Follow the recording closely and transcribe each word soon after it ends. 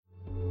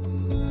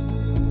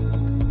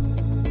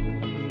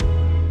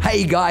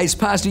Hey guys,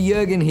 Pastor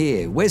Jurgen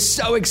here. We're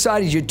so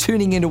excited you're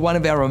tuning into one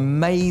of our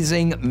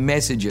amazing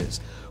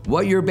messages.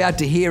 What you're about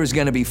to hear is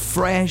going to be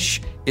fresh,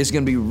 it's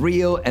going to be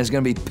real, and it's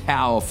going to be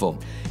powerful.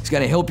 It's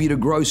going to help you to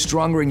grow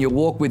stronger in your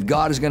walk with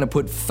God. It's going to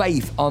put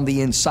faith on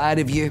the inside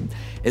of you.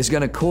 It's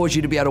going to cause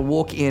you to be able to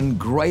walk in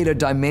greater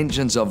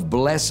dimensions of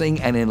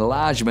blessing and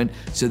enlargement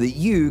so that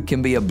you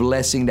can be a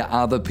blessing to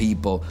other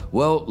people.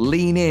 Well,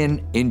 lean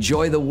in,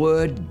 enjoy the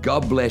word.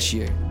 God bless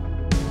you.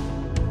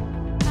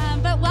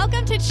 But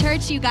welcome to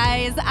church, you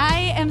guys.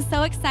 I am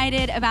so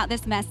excited about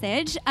this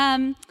message.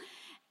 I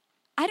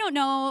don't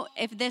know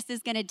if this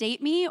is going to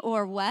date me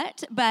or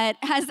what, but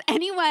has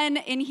anyone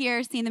in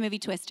here seen the movie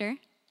Twister?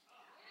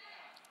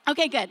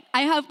 Okay, good.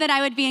 I hope that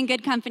I would be in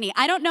good company.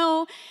 I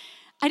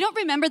don't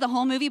remember the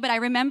whole movie, but I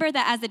remember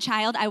that as a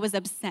child, I was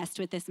obsessed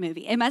with this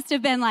movie. It must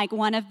have been like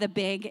one of the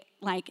big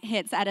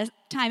hits at a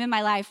time in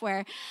my life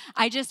where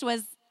I just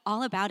was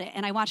all about it.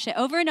 And I watched it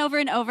over and over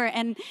and over.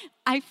 And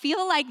I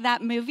feel like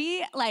that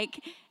movie,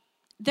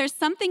 there's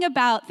something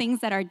about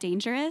things that are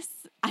dangerous.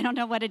 I don't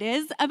know what it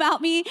is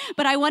about me,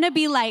 but I want to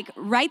be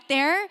right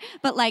there,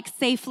 but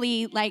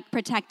safely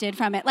protected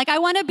from it. I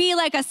want to be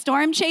like a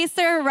storm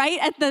chaser right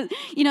at the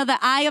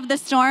eye of the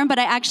storm, but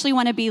I actually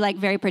want to be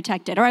very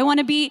protected. Or I want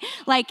to be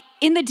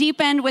in the deep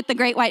end with the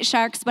great white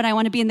sharks, but I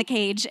want to be in the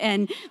cage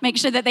and make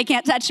sure that they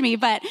can't touch me.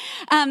 But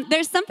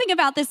there's something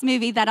about this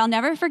movie that I'll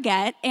never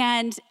forget.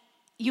 And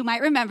you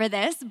might remember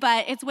this,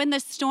 but it's when the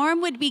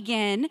storm would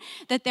begin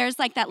that there's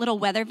that little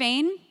weather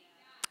vane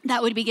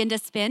that would begin to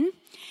spin.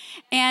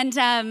 And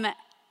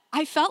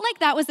I felt like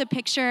that was a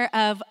picture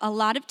of a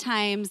lot of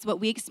times what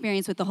we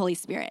experience with the Holy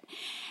Spirit.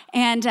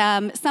 And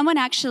someone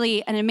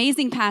actually, an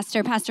amazing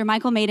pastor, Pastor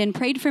Michael Maiden,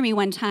 prayed for me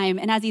one time.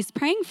 And as he's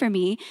praying for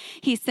me,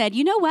 he said,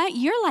 you know what?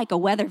 You're like a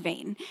weather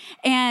vane.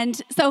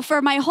 And so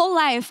for my whole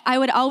life, I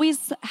would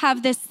always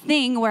have this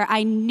thing where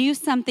I knew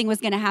something was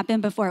going to happen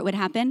before it would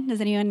happen.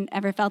 Has anyone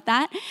ever felt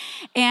that?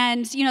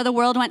 And, the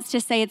world wants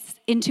to say it's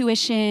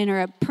intuition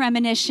or a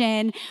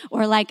premonition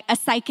or a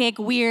psychic,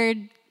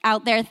 weird,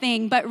 out there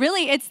thing, but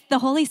really it's the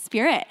Holy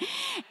Spirit.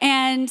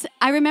 And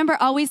I remember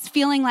always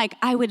feeling like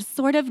I would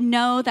sort of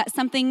know that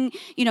something,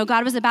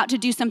 God was about to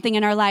do something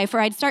in our life, or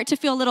I'd start to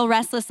feel a little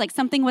restless, like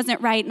something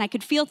wasn't right, and I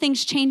could feel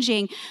things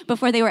changing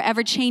before they were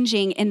ever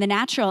changing in the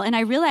natural. And I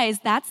realized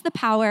that's the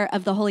power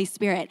of the Holy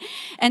Spirit.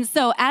 And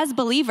so as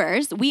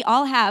believers, we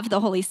all have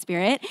the Holy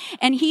Spirit,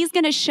 and He's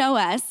going to show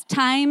us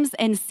times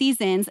and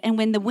seasons and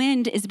when the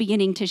wind is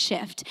beginning to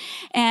shift.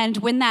 And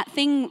when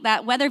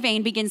that weather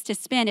vane begins to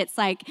spin, it's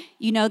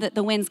that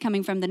the wind's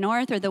coming from the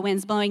north or the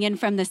wind's blowing in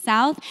from the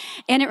south.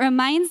 And it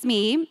reminds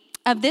me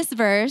of this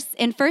verse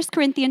in 1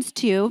 Corinthians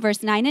 2,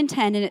 verse 9 and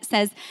 10, and it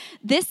says,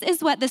 this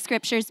is what the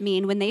scriptures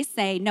mean when they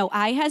say, no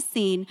eye has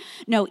seen,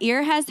 no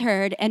ear has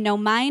heard, and no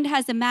mind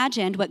has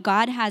imagined what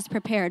God has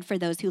prepared for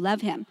those who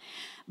love Him.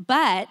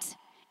 But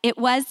it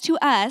was to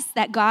us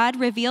that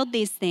God revealed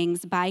these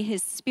things by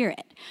His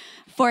Spirit.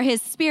 For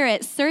His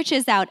Spirit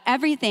searches out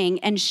everything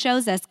and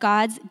shows us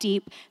God's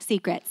deep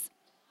secrets.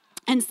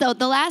 And so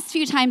the last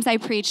few times I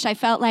preached, I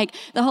felt like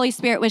the Holy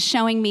Spirit was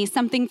showing me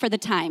something for the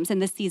times and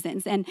the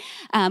seasons. And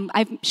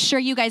I'm sure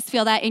you guys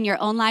feel that in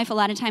your own life. A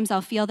lot of times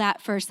I'll feel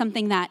that for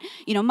something that,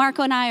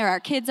 Marco and I or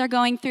our kids are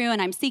going through,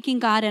 and I'm seeking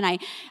God, and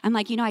I'm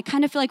like, I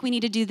kind of feel like we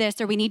need to do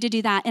this or we need to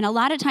do that. And a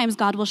lot of times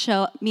God will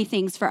show me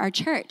things for our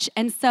church.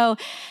 And so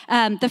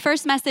the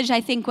first message I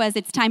think was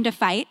it's time to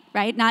fight,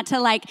 right? Not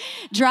to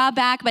draw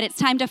back, but it's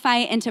time to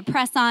fight and to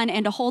press on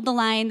and to hold the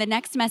line. The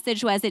next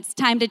message was it's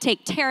time to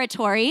take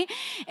territory.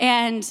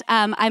 And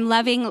I'm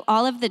loving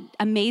all of the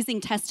amazing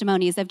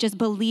testimonies of just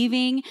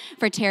believing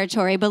for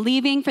territory,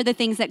 believing for the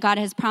things that God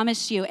has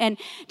promised you. And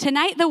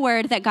tonight, the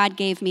word that God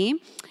gave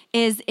me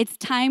is it's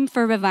time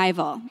for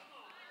revival.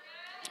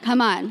 Come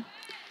on.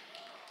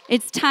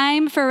 It's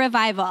time for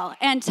revival.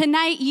 And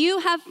tonight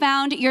you have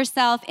found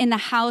yourself in the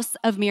house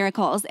of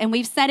miracles. And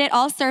we've said it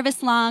all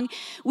service long.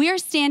 We are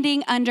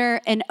standing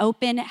under an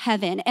open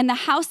heaven. And the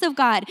house of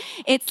God,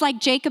 it's like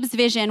Jacob's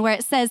vision where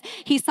it says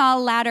he saw a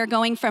ladder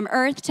going from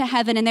earth to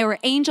heaven, and there were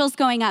angels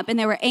going up and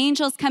there were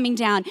angels coming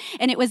down.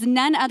 And it was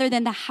none other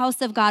than the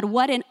house of God.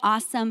 What an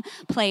awesome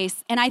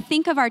place. And I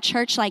think of our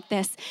church like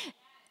this.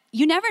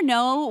 You never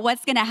know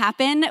what's going to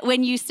happen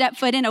when you step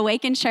foot in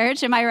Awaken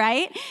Church. Am I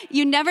right?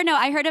 You never know.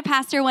 I heard a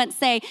pastor once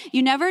say,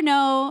 you never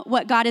know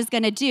what God is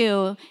going to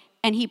do,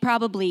 and He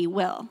probably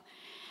will.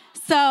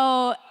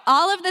 So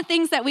all of the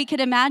things that we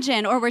could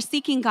imagine or we're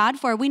seeking God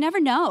for, we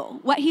never know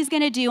what He's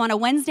going to do on a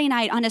Wednesday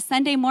night, on a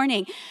Sunday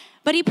morning.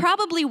 But He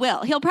probably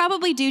will. He'll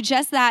probably do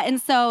just that.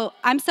 And so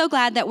I'm so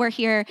glad that we're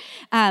here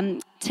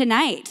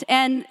tonight.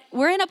 And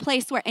we're in a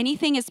place where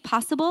anything is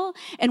possible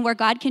and where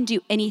God can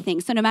do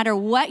anything. So no matter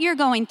what you're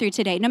going through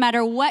today, no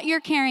matter what you're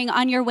carrying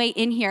on your way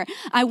in here,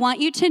 I want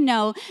you to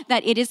know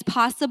that it is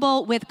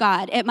possible with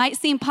God. It might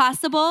seem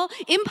impossible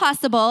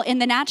in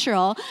the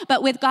natural,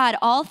 but with God,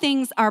 all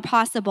things are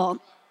possible.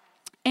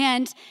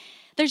 And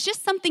There's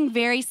just something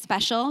very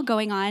special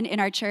going on in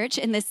our church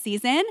in this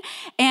season.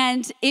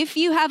 And if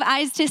you have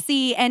eyes to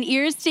see and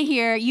ears to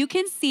hear, you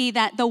can see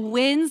that the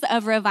winds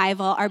of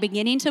revival are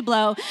beginning to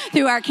blow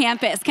through our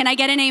campus. Can I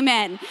get an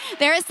amen?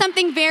 There is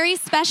something very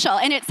special,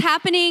 and it's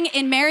happening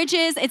in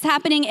marriages. It's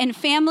happening in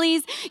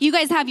families. You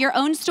guys have your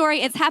own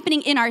story. It's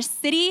happening in our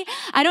city.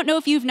 I don't know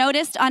if you've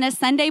noticed on a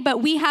Sunday,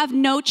 but we have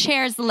no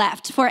chairs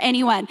left for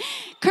anyone.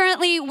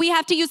 Currently, we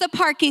have to use a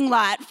parking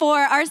lot for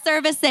our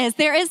services.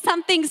 There is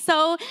something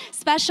so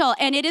special,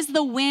 and it is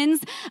the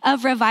winds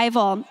of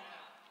revival.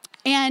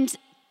 And,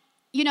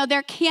 you know,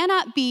 there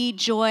cannot be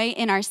joy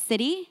in our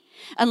city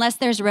unless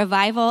there's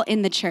revival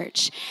in the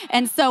church.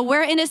 And so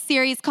we're in a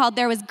series called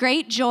There Was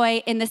Great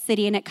Joy in the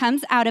City, and it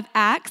comes out of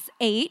Acts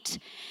 8.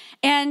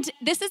 And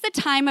this is a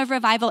time of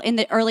revival in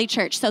the early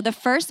church. So the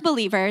first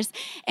believers,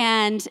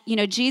 and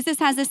Jesus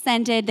has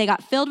ascended. They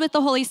got filled with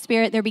the Holy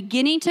Spirit. They're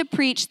beginning to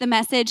preach the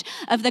message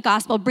of the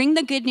gospel, bring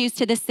the good news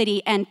to the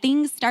city, and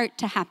things start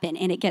to happen.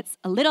 And it gets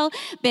a little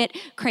bit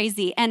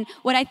crazy. And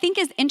what I think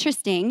is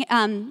interesting,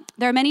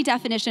 there are many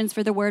definitions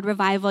for the word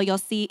revival. You'll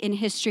see in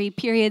history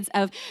periods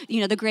of,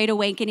 the Great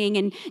Awakening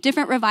and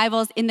different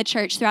revivals in the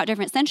church throughout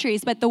different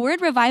centuries. But the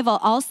word revival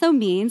also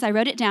means, I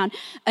wrote it down,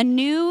 a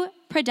new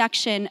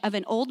production of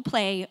an old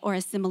play or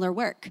a similar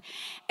work.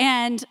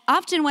 And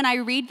often when I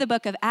read the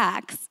book of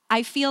Acts,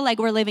 I feel like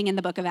we're living in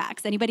the book of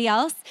Acts. Anybody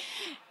else?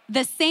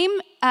 The same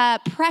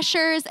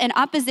pressures and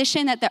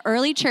opposition that the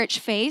early church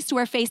faced,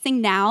 we're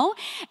facing now.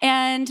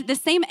 And the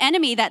same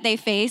enemy that they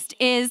faced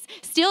is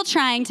still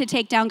trying to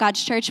take down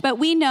God's church. But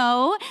we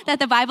know that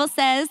the Bible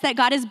says that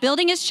God is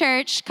building his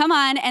church, come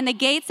on, and the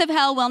gates of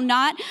hell will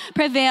not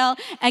prevail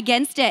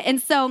against it.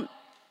 And so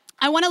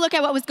I want to look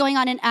at what was going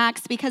on in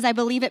Acts because I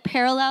believe it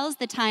parallels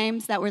the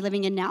times that we're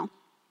living in now.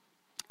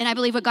 And I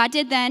believe what God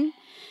did then,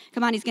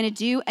 come on, he's going to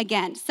do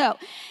again. So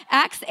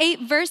Acts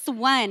 8, verse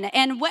 1.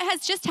 And what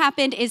has just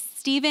happened is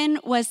Stephen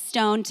was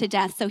stoned to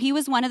death. So he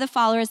was one of the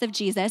followers of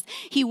Jesus.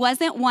 He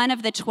wasn't one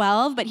of the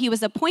 12, but he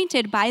was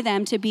appointed by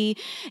them to be,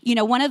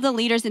 one of the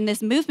leaders in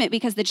this movement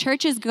because the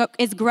church is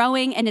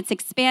growing and it's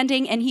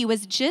expanding. And he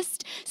was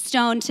just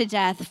stoned to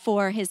death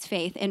for his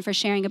faith and for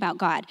sharing about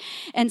God.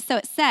 And so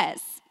it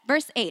says,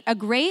 Verse 8, a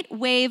great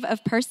wave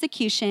of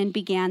persecution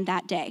began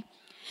that day,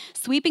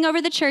 sweeping over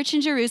the church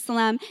in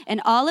Jerusalem,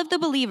 and all of the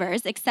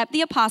believers, except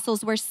the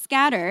apostles, were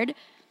scattered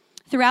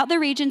throughout the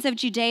regions of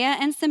Judea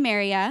and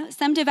Samaria.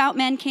 Some devout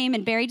men came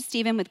and buried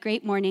Stephen with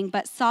great mourning,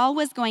 but Saul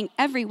was going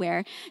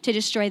everywhere to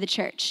destroy the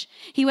church.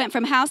 He went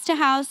from house to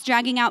house,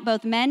 dragging out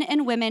both men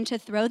and women to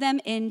throw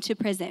them into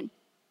prison.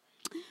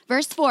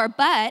 Verse 4,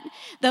 but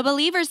the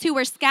believers who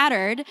were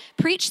scattered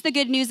preached the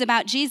good news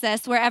about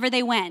Jesus wherever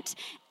they went.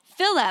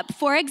 Philip,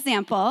 for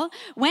example,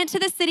 went to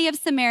the city of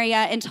Samaria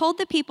and told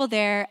the people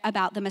there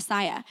about the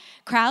Messiah.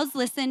 Crowds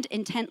listened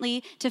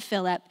intently to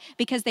Philip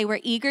because they were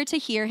eager to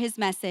hear his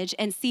message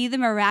and see the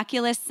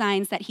miraculous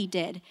signs that he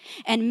did.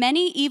 And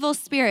many evil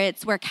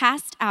spirits were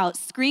cast out,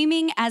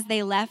 screaming as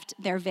they left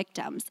their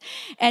victims.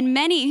 And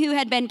many who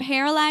had been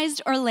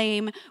paralyzed or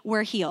lame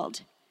were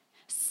healed.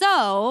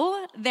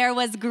 So there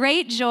was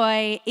great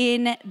joy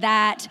in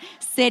that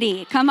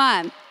city. Come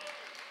on.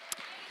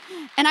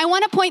 And I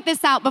want to point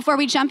this out before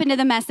we jump into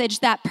the message,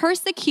 that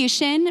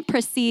persecution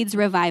precedes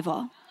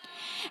revival.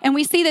 And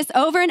we see this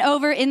over and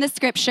over in the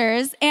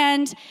scriptures.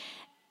 And,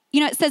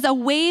 it says a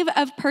wave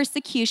of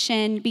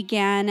persecution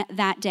began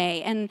that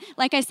day. And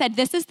like I said,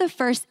 this is the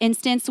first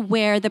instance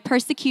where the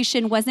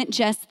persecution wasn't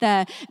just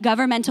the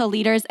governmental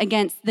leaders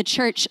against the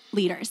church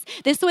leaders.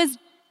 This was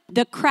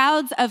the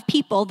crowds of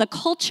people, the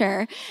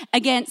culture,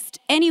 against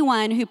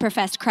anyone who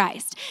professed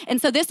Christ.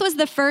 And so this was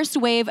the first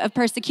wave of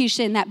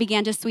persecution that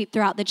began to sweep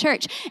throughout the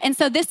church. And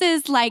so this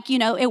is like,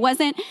 it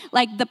wasn't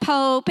like the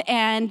Pope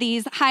and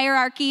these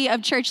hierarchy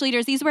of church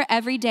leaders. These were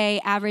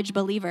everyday average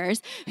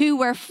believers who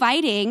were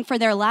fighting for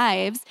their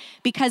lives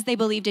because they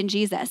believed in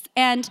Jesus.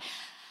 And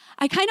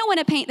I kind of want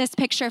to paint this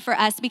picture for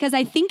us because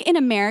I think in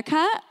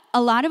America,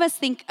 a lot of us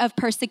think of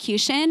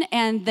persecution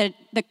and the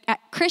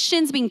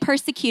Christians being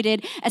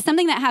persecuted as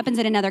something that happens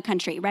in another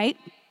country, right?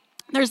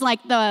 There's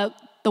like the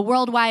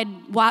worldwide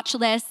watch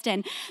list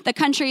and the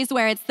countries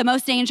where it's the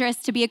most dangerous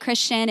to be a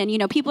Christian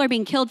and, people are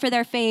being killed for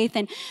their faith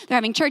and they're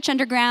having church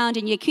underground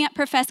and you can't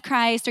profess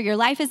Christ or your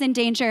life is in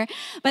danger.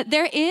 But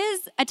there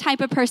is a type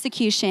of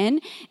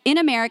persecution in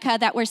America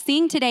that we're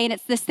seeing today, and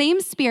it's the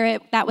same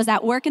spirit that was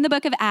at work in the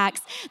book of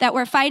Acts that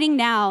we're fighting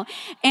now.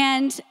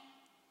 And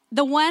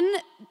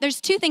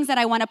there's two things that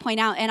I want to point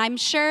out, and I'm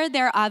sure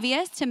they're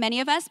obvious to many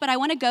of us, but I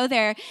want to go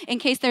there in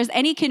case there's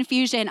any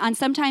confusion on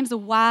sometimes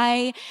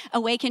why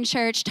Awaken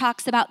Church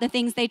talks about the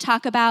things they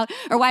talk about,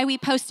 or why we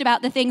post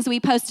about the things we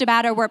post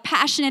about, or we're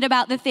passionate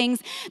about the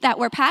things that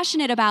we're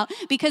passionate about,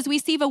 because we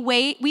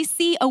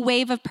see a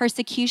wave of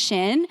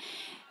persecution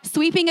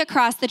sweeping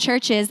across the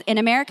churches in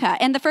America.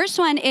 And the first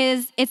one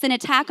is it's an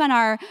attack on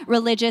our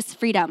religious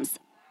freedoms.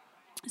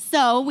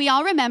 So we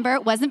all remember,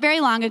 it wasn't very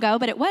long ago,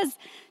 but it was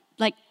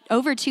like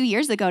over 2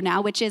 years ago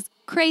now, which is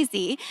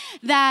crazy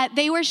that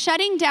they were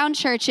shutting down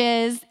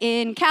churches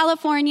in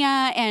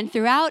California and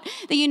throughout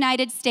the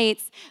United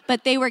States,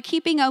 but they were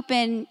keeping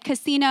open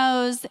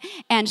casinos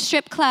and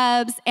strip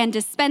clubs and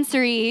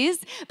dispensaries.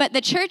 But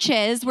the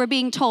churches were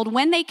being told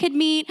when they could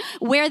meet,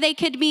 where they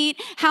could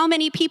meet, how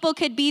many people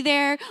could be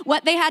there,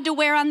 what they had to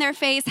wear on their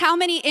face, how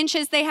many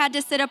inches they had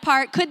to sit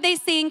apart, could they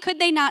sing, could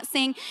they not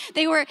sing.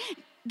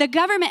 The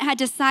government had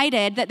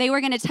decided that they were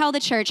going to tell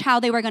the church how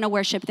they were going to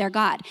worship their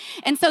God.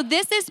 And so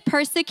this is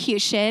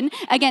persecution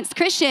against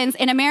Christians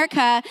in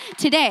America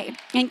today,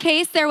 in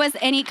case there was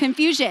any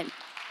confusion.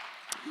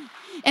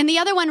 And the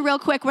other one, real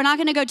quick, we're not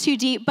going to go too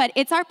deep, but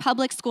it's our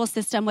public school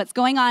system, what's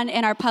going on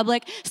in our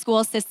public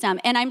school system.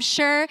 And I'm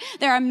sure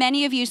there are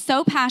many of you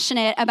so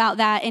passionate about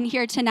that in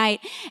here tonight.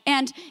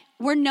 And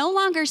we're no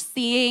longer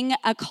seeing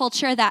a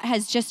culture that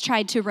has just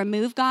tried to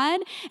remove God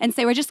and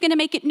say, we're just going to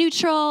make it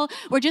neutral.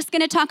 We're just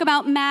going to talk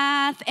about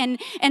math and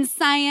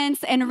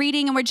science and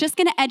reading, and we're just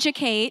going to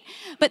educate.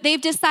 But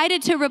they've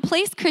decided to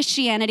replace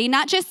Christianity,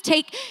 not just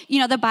take,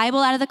 the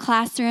Bible out of the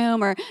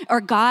classroom or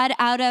God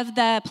out of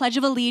the Pledge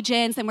of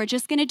Allegiance, and we're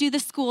just going to do the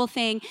school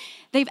thing.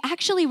 They've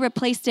actually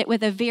replaced it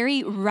with a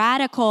very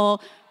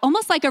radical,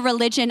 almost like a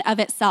religion of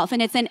itself,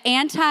 and it's an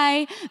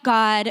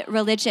anti-God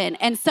religion.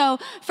 And so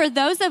for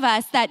those of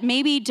us that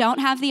maybe don't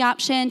have the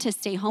option to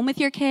stay home with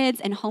your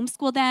kids and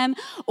homeschool them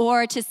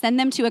or to send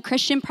them to a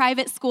Christian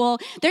private school,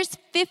 there's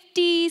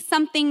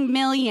 50-something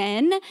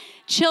million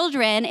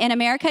children in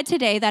America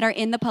today that are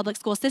in the public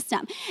school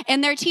system.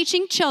 And they're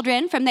teaching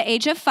children from the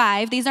age of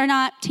 5. These are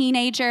not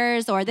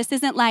teenagers, or this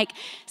isn't like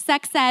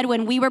sex ed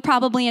when we were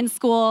probably in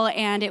school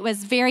and it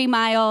was very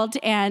mild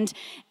and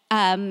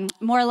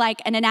more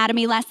like an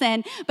anatomy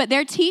lesson, but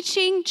they're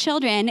teaching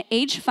children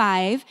age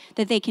 5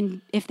 that they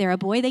can, if they're a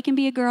boy, they can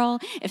be a girl.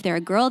 If they're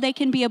a girl, they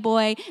can be a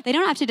boy. They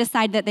don't have to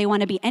decide that they want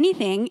to be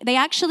anything. They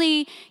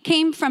actually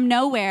came from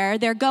nowhere.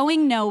 They're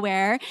going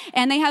nowhere,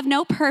 and they have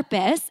no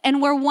purpose.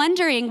 And we're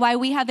wondering why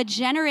we have a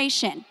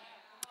generation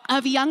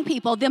of young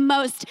people, the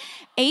most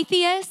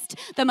atheist,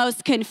 the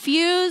most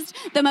confused,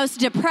 the most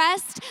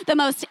depressed, the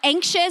most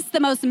anxious, the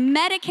most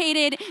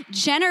medicated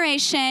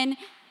generation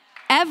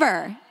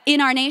ever in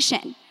our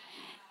nation.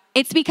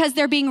 It's because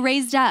they're being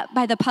raised up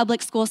by the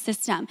public school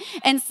system.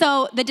 And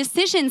so the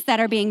decisions that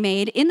are being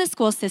made in the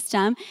school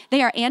system,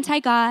 they are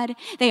anti-God,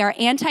 they are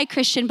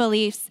anti-Christian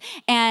beliefs,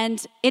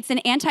 and it's an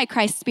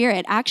anti-Christ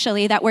spirit,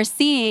 actually, that we're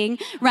seeing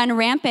run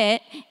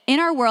rampant in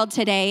our world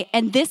today,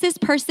 and this is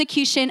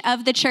persecution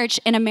of the church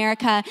in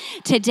America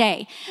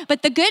today.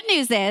 But the good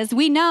news is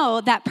we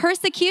know that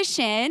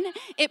persecution,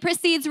 it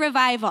precedes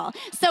revival.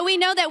 So we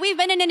know that we've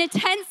been in an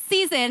intense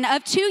season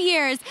of 2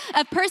 years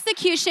of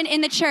persecution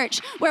in the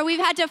church where we've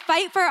had to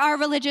fight for our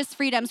religious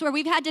freedoms, where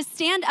we've had to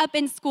stand up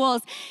in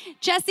schools.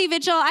 Jesse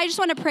Vigil, I just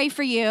want to pray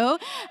for you.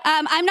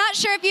 I'm not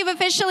sure if you've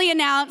officially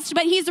announced,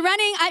 but he's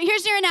running,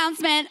 here's your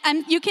announcement.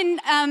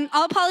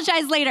 I'll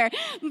apologize later,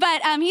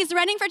 but he's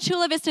running for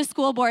Chula Vista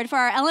School Board for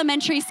our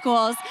elementary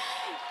schools.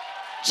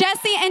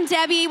 Jesse and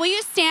Debbie, will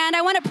you stand?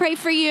 I want to pray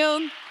for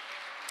you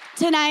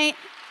tonight.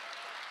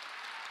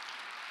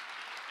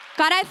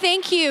 God, I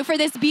thank you for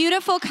this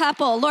beautiful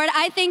couple. Lord,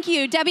 I thank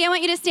you. Debbie, I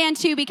want you to stand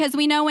too, because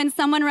we know when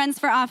someone runs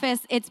for office,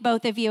 it's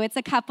both of you. It's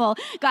a couple.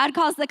 God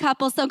calls the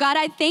couple. So God,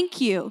 I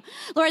thank you,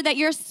 Lord, that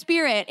your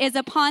spirit is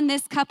upon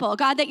this couple.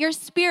 God, that your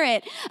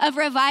spirit of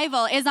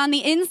revival is on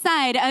the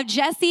inside of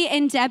Jesse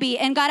and Debbie.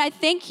 And God, I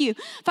thank you,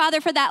 Father,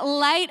 for that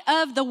light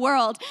of the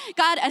world.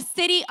 God, a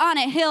city on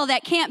a hill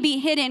that can't be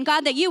hidden.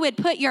 God, that you would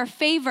put your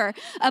favor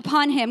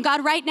upon him.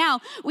 God, right now,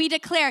 we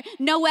declare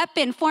no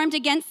weapon formed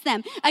against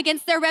them,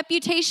 against their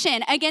reputation,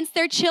 against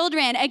their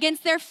children,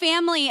 against their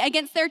family,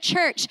 against their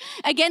church,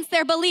 against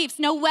their beliefs.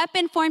 No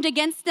weapon formed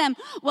against them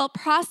will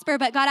prosper.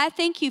 But God, I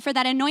thank you for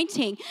that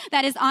anointing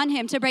that is on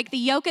him to break the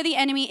yoke of the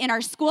enemy in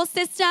our school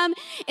system,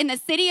 in the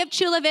city of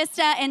Chula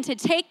Vista, and to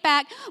take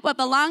back what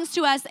belongs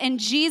to us in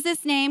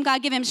Jesus' name.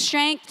 God, give him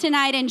strength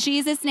tonight in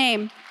Jesus'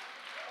 name.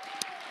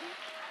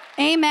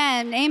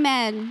 Amen.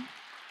 Amen.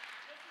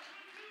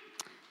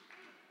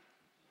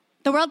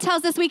 The world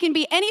tells us we can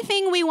be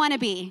anything we want to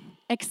be,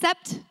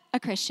 except a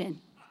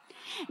Christian.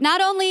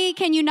 Not only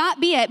can you not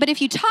be it, but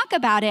if you talk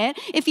about it,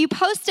 if you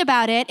post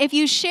about it, if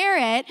you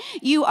share it,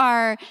 you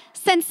are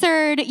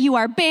censored, you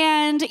are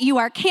banned, you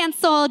are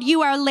canceled,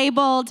 you are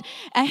labeled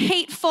a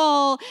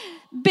hateful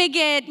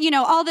bigot,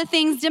 all the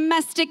things,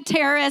 domestic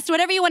terrorist,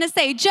 whatever you want to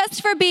say,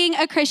 just for being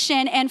a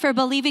Christian and for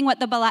believing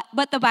what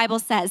the Bible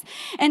says.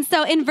 And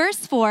so in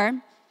verse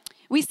 4,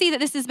 we see that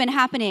this has been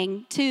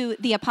happening to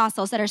the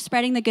apostles that are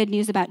spreading the good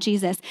news about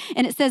Jesus.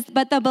 And it says,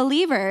 but the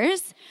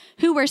believers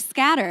who were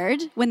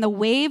scattered, when the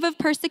wave of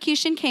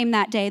persecution came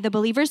that day, the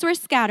believers were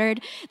scattered.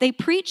 They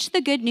preached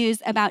the good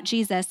news about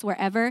Jesus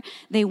wherever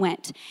they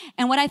went.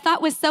 And what I thought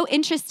was so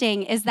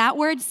interesting is that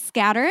word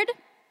scattered,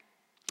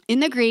 in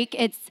the Greek,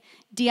 it's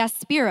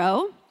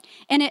diaspiro,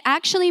 and it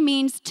actually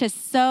means to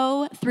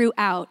sow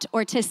throughout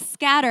or to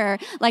scatter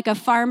like a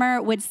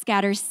farmer would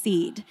scatter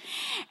seed.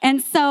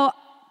 And so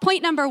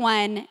point number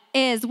one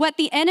is what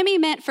the enemy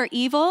meant for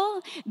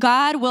evil,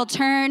 God will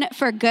turn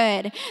for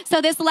good.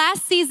 So this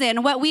last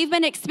season, what we've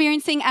been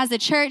experiencing as a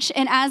church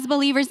and as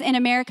believers in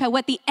America,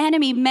 what the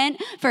enemy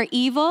meant for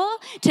evil,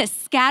 to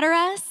scatter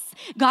us,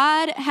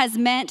 God has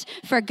meant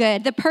for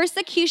good. The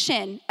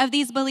persecution of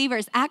these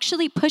believers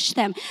actually pushed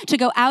them to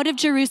go out of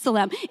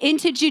Jerusalem,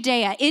 into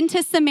Judea,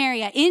 into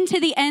Samaria, into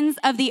the ends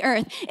of the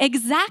earth,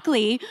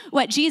 exactly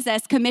what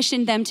Jesus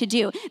commissioned them to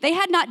do. They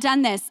had not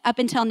done this up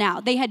until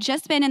now. They had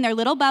just been in their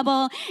little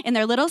bubble, in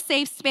their little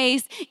safe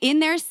space, in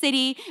their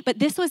city, but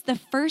this was the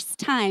first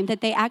time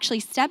that they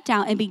actually stepped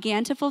out and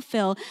began to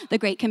fulfill the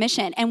Great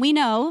Commission. And we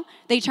know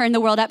they turned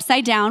the world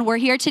upside down. We're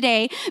here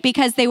today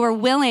because they were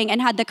willing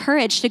and had the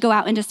courage to go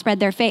out and to spread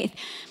their faith.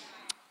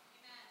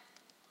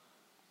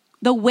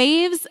 The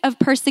waves of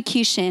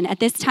persecution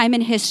at this time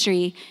in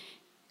history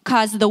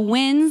caused the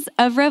winds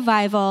of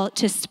revival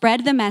to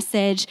spread the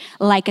message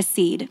like a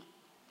seed.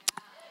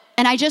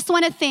 And I just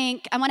want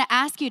to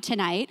ask you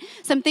tonight,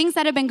 some things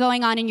that have been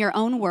going on in your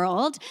own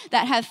world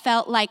that have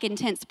felt like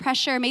intense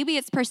pressure. Maybe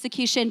it's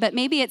persecution, but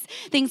maybe it's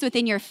things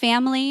within your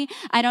family.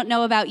 I don't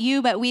know about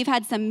you, but we've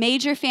had some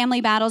major family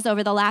battles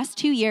over the last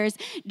 2 years,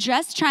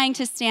 just trying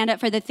to stand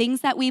up for the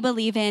things that we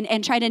believe in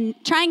and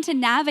trying to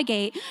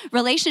navigate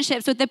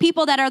relationships with the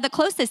people that are the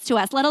closest to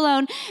us, let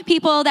alone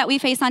people that we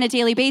face on a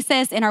daily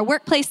basis in our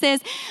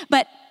workplaces.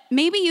 But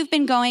maybe you've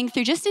been going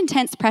through just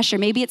intense pressure.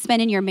 Maybe it's been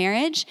in your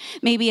marriage.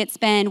 Maybe it's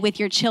been with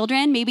your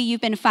children. Maybe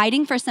you've been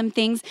fighting for some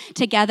things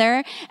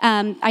together.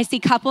 I see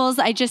couples.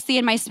 I just see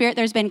in my spirit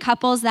there's been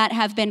couples that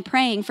have been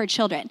praying for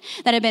children,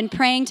 that have been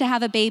praying to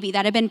have a baby,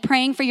 that have been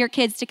praying for your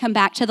kids to come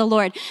back to the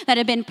Lord, that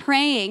have been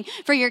praying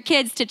for your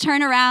kids to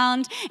turn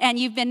around, and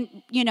you've been,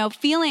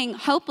 feeling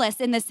hopeless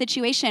in this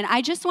situation.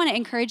 I just want to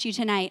encourage you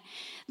tonight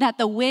that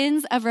the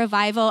winds of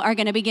revival are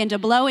going to begin to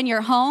blow in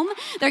your home.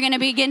 They're going to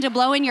begin to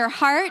blow in your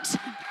heart.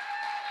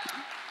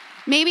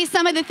 Maybe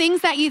some of the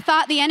things that you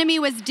thought the enemy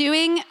was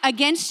doing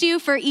against you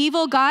for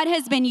evil, God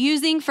has been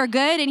using for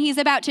good, and he's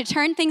about to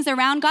turn things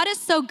around. God is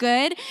so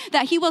good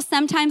that he will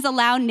sometimes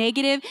allow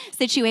negative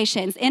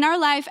situations. In our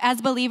life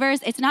as believers,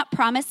 it's not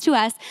promised to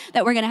us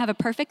that we're going to have a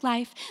perfect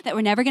life, that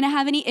we're never going to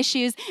have any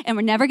issues, and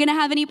we're never going to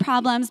have any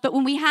problems. But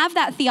when we have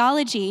that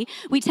theology,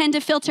 we tend to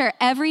filter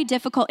every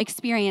difficult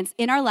experience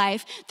in our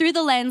life through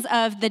the lens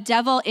of the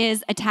devil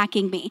is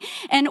attacking me.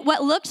 And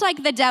what looked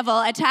like the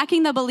devil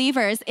attacking the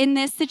believers in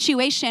this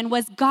situation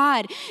was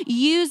God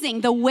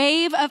using the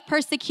wave of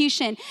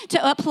persecution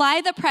to apply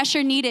the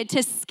pressure needed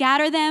to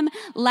scatter them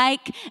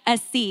like a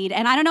seed.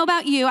 And I don't know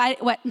about you, I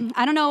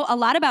don't know a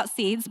lot about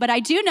seeds, but I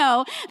do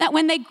know that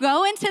when they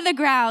go into the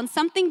ground,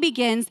 something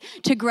begins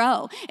to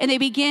grow and they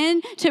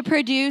begin to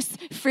produce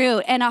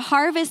fruit, and a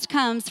harvest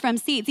comes from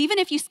seeds. Even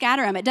if you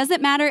scatter them, it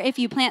doesn't matter if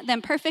you plant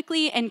them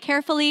perfectly and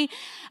carefully.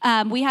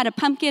 We had a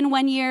pumpkin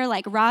one year,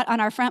 rot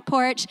on our front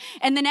porch.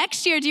 And the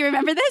next year, do you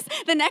remember this?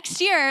 The next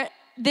year,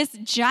 this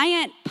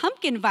giant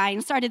pumpkin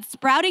vine started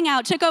sprouting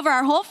out, took over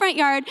our whole front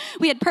yard.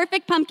 We had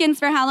perfect pumpkins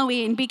for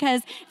Halloween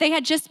because they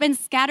had just been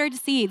scattered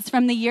seeds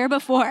from the year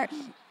before.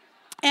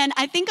 And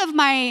I think of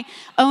my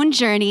own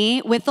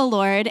journey with the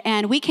Lord,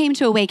 and we came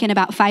to Awaken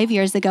about 5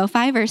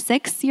 or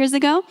 6 years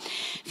ago.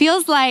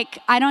 Feels like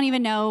I don't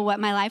even know what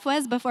my life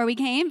was before we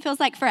came. Feels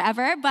like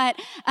forever, but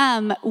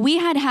we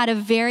had a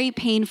very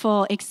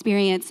painful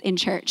experience in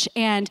church.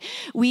 And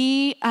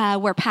we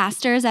were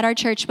pastors at our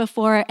church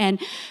before,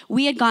 and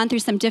we had gone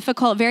through some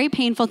difficult, very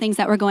painful things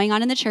that were going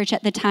on in the church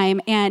at the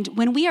time. And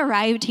when we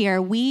arrived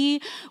here,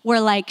 we were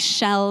like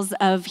shells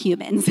of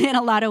humans in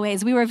a lot of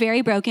ways. We were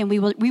very broken. We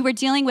were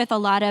dealing with a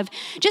lot of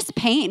just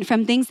pain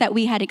from things that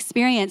we had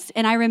experienced.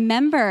 And I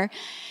remember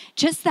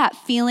just that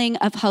feeling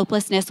of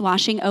hopelessness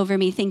washing over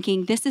me,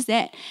 thinking, this is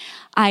it.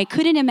 I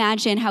couldn't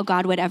imagine how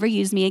God would ever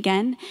use me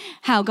again,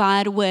 how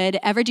God would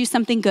ever do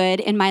something good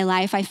in my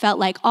life. I felt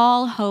like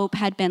all hope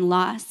had been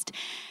lost.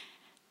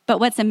 But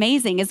what's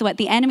amazing is what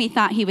the enemy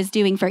thought he was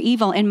doing for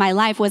evil in my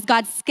life was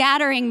God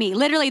scattering me.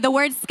 Literally, the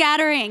word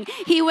scattering.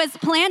 He was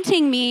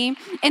planting me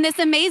in this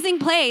amazing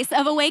place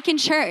of Awaken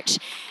Church.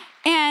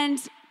 And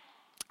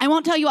I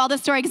won't tell you all the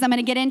story because I'm going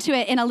to get into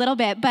it in a little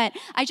bit, but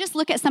I just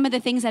look at some of the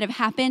things that have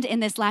happened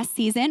in this last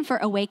season for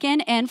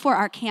Awaken and for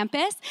our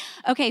campus.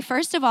 Okay,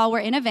 first of all,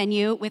 we're in a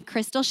venue with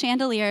crystal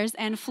chandeliers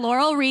and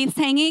floral wreaths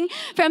hanging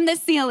from the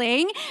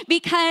ceiling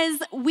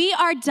because we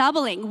are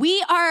doubling.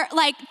 We are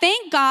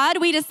thank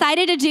God we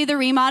decided to do the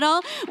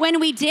remodel when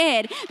we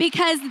did,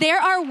 because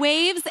there are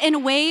waves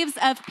and waves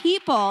of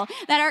people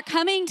that are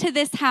coming to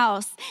this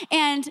house.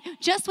 And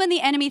just when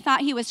the enemy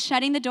thought he was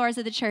shutting the doors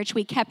of the church,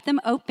 we kept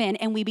them open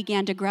and we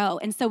began to grow.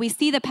 And so we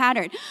see the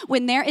pattern.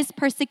 When there is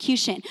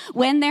persecution,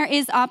 when there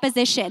is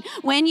opposition,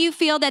 when you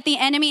feel that the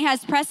enemy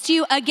has pressed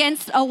you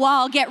against a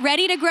wall, get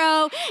ready to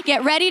grow,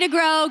 get ready to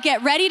grow,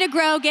 get ready to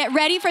grow, get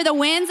ready for the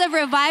winds of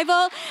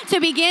revival to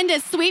begin to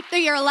sweep through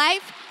your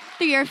life,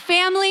 through your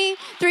family,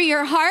 through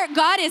your heart.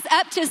 God is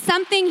up to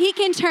something. He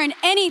can turn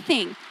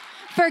anything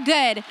for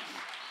good.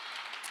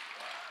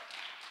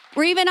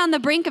 We're even on the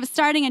brink of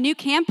starting a new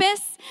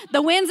campus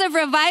The winds of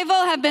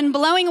revival have been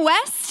blowing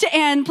west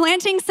and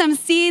planting some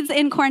seeds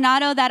in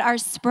Coronado that are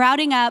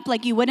sprouting up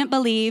like you wouldn't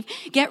believe.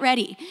 Get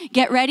ready,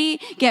 get ready,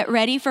 get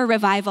ready for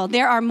revival.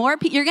 There are more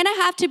people. You're going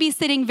to have to be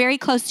sitting very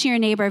close to your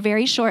neighbor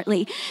very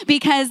shortly,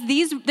 because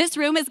this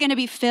room is going to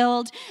be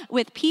filled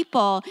with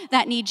people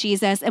that need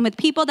Jesus, and with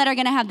people that are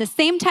going to have the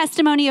same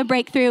testimony of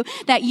breakthrough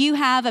that you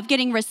have of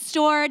getting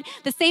restored,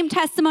 the same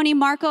testimony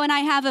Marco and I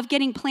have of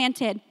getting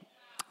planted.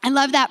 I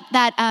love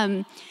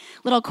that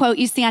little quote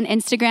you see on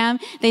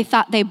Instagram. They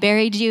thought they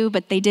buried you,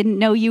 but they didn't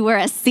know you were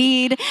a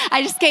seed.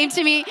 I just came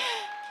to me.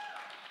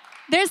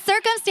 There's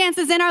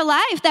circumstances in our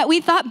life that we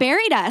thought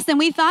buried us, and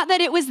we thought that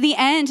it was the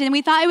end, and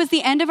we thought it was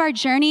the end of our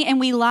journey, and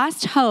we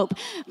lost hope,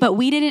 but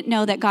we didn't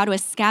know that God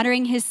was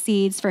scattering his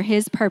seeds for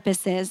his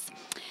purposes.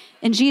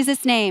 In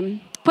Jesus'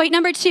 name. Point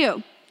number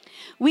 2.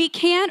 We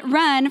can't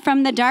run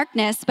from the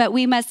darkness, but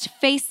we must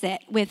face it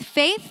with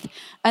faith,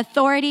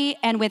 authority,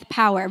 and with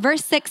power.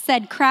 Verse 6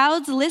 said,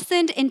 crowds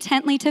listened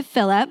intently to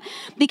Philip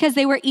because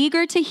they were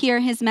eager to hear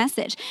his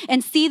message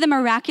and see the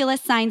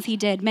miraculous signs he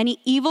did. Many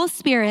evil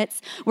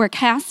spirits were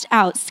cast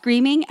out,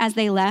 screaming as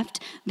they left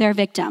their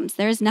victims.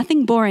 There's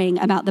nothing boring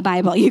about the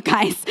Bible, you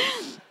guys.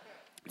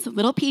 It's a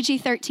little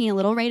PG-13, a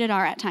little rated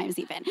R at times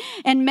even.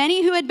 And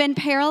many who had been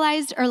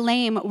paralyzed or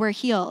lame were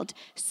healed.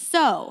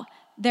 So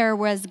there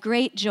was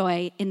great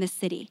joy in the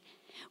city.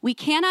 We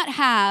cannot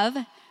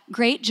have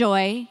great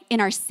joy in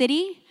our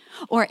city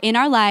or in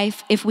our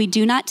life if we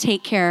do not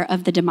take care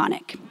of the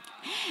demonic.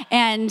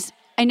 And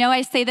I know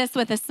I say this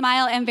with a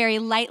smile and very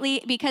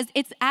lightly because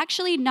it's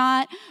actually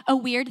not a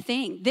weird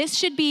thing. This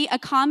should be a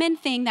common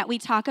thing that we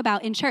talk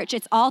about in church.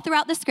 It's all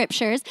throughout the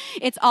scriptures.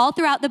 It's all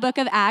throughout the book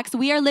of Acts.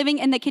 We are living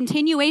in the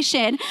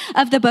continuation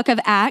of the book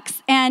of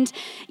Acts. And,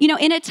 you know,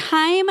 in a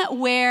time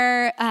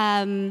where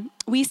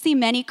we see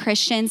many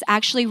Christians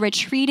actually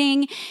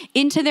retreating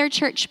into their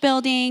church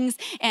buildings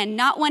and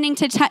not wanting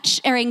to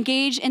touch or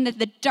engage in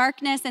the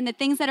darkness and the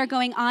things that are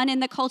going on in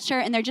the culture,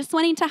 and they're just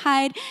wanting to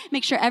hide,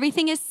 make sure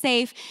everything is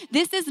safe.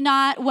 This is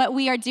not what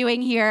we are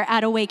doing here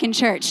at Awaken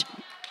Church,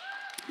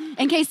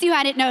 in case you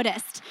hadn't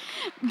noticed.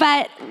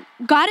 But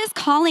God is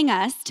calling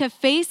us to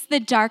face the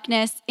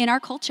darkness in our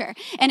culture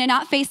and to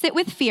not face it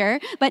with fear,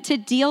 but to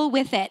deal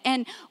with it.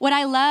 And what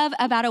I love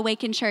about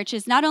Awaken Church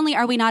is not only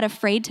are we not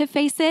afraid to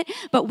face it,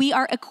 but we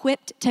are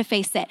equipped to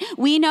face it.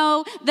 We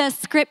know the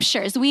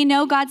scriptures. We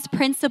know God's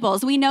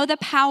principles. We know the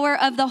power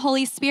of the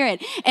Holy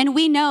Spirit. And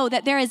we know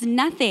that there is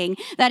nothing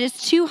that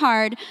is too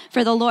hard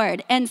for the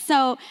Lord. And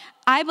so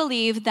I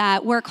believe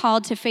that we're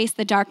called to face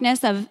the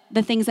darkness of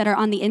the things that are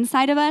on the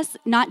inside of us,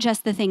 not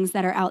just the things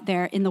that are out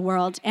there in the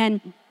world.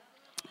 And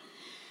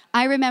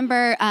I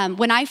remember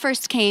when I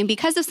first came,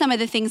 because of some of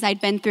the things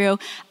I'd been through,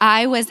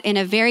 I was in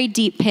a very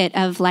deep pit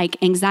of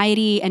like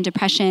anxiety and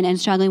depression and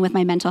struggling with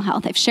my mental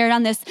health. I've shared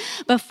on this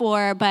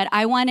before, but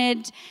I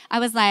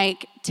was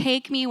like,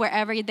 take me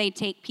wherever they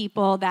take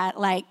people that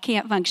like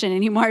can't function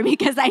anymore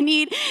because I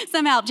need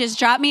some help. Just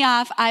drop me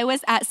off. I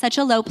was at such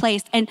a low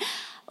place. And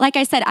like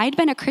I said, I'd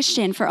been a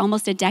Christian for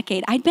almost a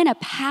decade. I'd been a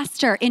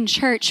pastor in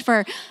church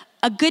for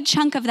a good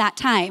chunk of that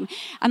time.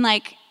 I'm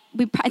like,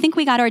 I think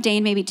we got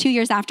ordained maybe 2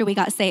 years after we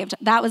got saved.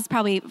 That was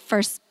probably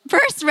first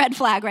red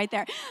flag right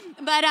there.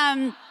 But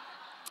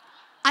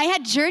I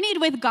had journeyed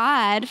with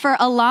God for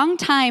a long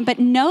time, but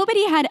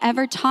nobody had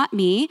ever taught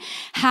me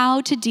how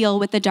to deal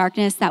with the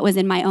darkness that was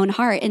in my own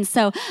heart. And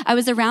so I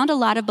was around a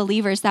lot of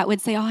believers that would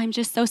say, oh, I'm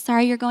just so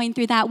sorry you're going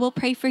through that. We'll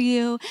pray for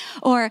you.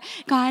 Or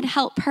God,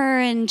 help her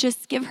and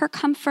just give her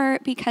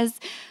comfort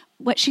because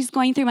what she's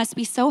going through must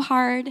be so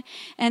hard.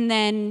 And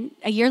then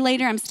a year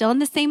later, I'm still in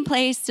the same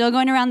place, still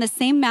going around the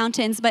same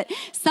mountains, but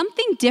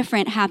something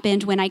different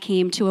happened when I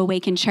came to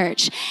Awaken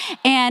Church.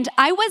 And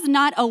I was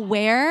not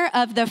aware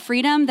of the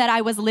freedom that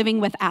I was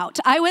living without.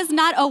 I was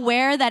not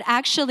aware that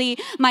actually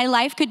my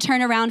life could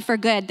turn around for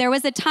good. There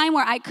was a time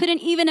where I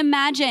couldn't even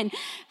imagine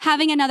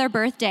having another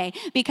birthday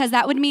because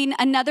that would mean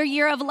another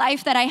year of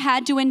life that I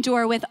had to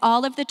endure with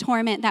all of the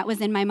torment that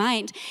was in my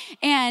mind.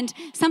 And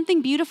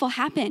something beautiful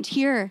happened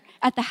here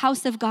at the house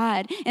of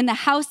God, in the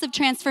house of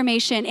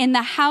transformation, in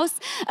the house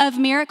of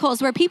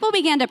miracles, where people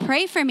began to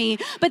pray for me,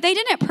 but they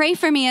didn't pray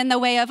for me in the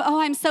way of,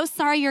 oh, I'm so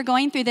sorry you're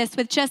going through this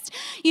with just,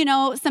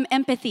 some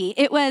empathy.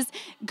 It was,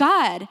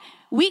 God,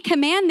 we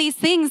command these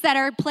things that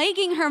are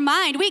plaguing her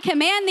mind. We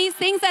command these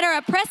things that are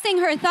oppressing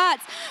her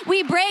thoughts.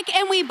 We break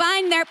and we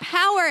bind their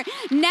power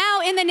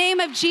now in the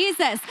name of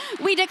Jesus.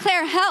 We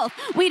declare health.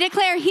 We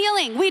declare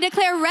healing. We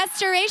declare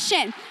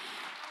restoration.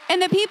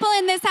 And the people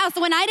in this house,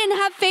 when I didn't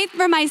have faith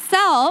for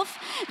myself,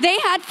 they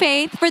had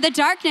faith for the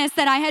darkness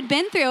that I had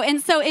been through.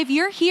 And so if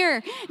you're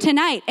here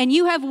tonight and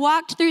you have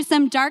walked through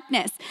some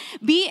darkness,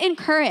 be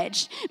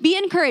encouraged. Be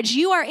encouraged.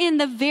 You are in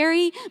the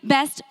very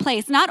best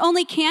place. Not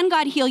only can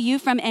God heal you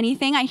from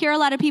anything, I hear a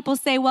lot of people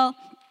say, well,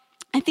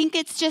 I think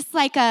it's just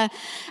like a,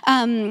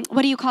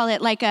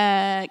 like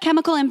a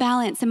chemical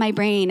imbalance in my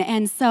brain.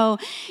 And so,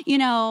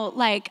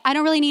 I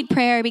don't really need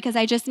prayer because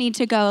I just need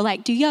to go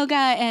do yoga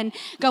and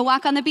go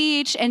walk on the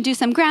beach and do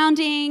some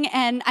grounding.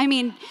 And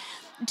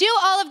do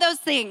all of those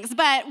things.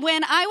 But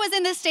when I was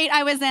in the state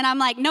I was in, I'm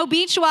like, no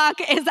beach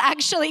walk is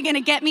actually going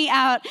to get me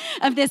out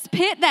of this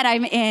pit that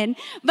I'm in.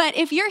 But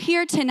if you're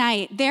here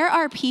tonight, there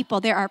are people,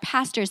 there are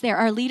pastors, there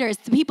are leaders,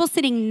 people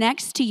sitting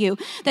next to you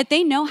that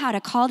they know how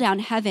to call down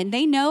heaven.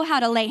 They know how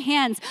to lay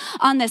hands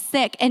on the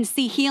sick and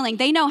see healing.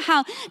 They know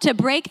how to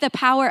break the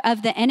power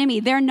of the enemy.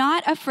 They're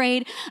not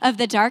afraid of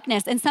the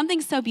darkness. And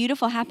something so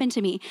beautiful happened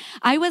to me.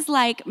 I was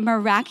like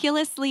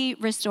miraculously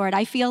restored.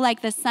 I feel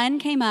like the sun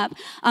came up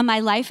on my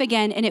life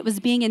again, and it was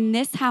being in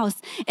this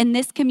house, in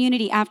this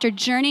community, after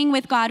journeying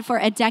with God for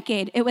a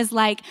decade. It was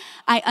like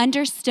I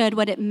understood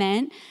what it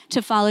meant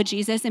to follow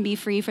Jesus and be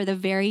free for the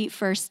very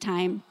first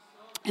time.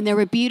 And there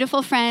were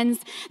beautiful friends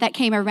that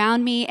came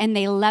around me, and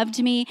they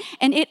loved me.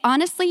 And it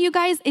honestly, you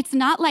guys, it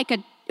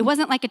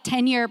wasn't like a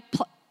 10-year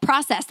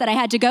process that I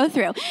had to go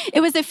through. It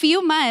was a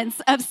few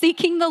months of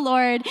seeking the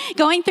Lord,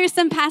 going through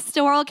some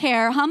pastoral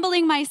care,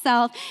 humbling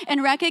myself,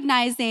 and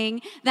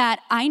recognizing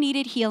that I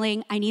needed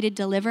healing, I needed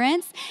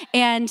deliverance,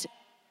 and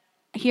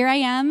here I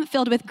am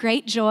filled with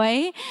great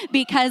joy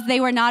because they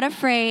were not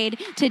afraid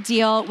to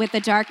deal with the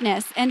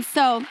darkness. And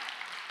so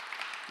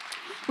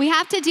we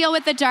have to deal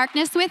with the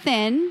darkness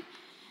within.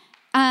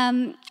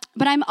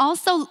 But I'm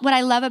also, what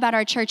I love about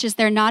our church is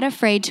they're not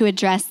afraid to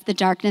address the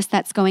darkness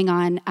that's going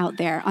on out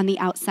there on the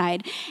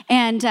outside.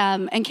 And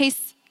in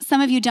case some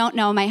of you don't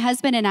know, my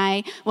husband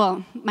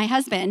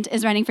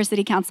is running for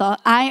city council.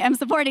 I am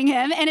supporting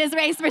him in his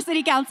race for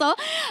city council.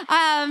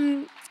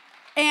 And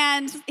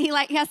he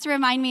has to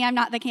remind me I'm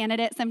not the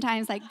candidate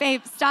sometimes, like,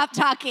 babe, stop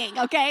talking,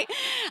 okay?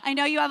 I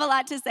know you have a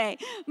lot to say.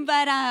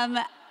 But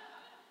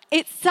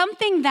it's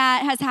something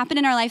that has happened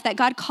in our life that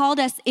God called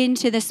us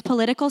into this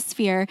political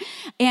sphere,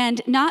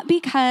 and not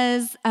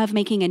because of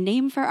making a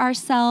name for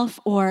ourselves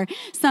or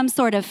some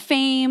sort of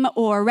fame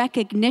or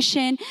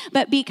recognition,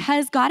 but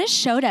because God has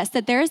showed us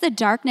that there is a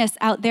darkness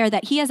out there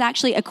that he has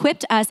actually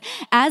equipped us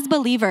as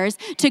believers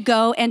to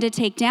go and to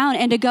take down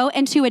and to go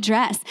and to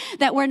address.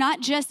 That we're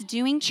not just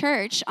doing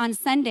church on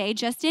Sunday,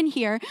 just in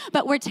here,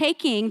 but we're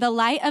taking the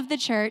light of the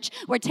church,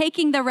 we're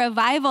taking the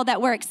revival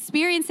that we're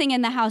experiencing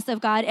in the house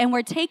of God, and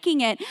we're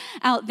taking it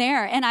out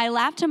there. And I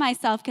laugh to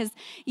myself because,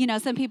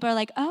 some people are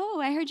like, oh,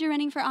 I heard you're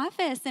running for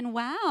office, and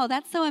wow,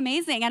 that's so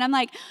amazing. And I'm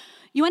like,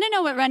 you want to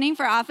know what running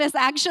for office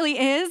actually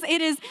is?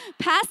 It is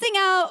passing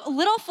out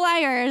little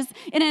flyers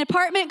in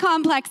apartment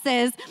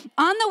complexes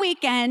on the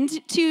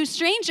weekend to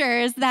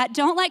strangers that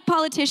don't like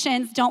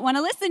politicians, don't want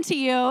to listen to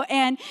you,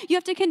 and you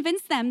have to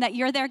convince them that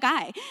you're their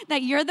guy,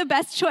 that you're the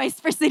best choice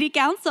for city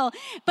council.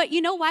 But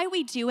you know why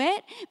we do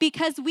it?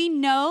 Because we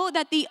know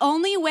that the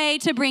only way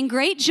to bring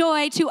great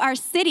joy to our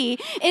city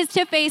is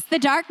to face the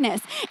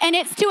darkness, and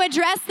it's to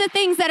address the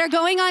things that are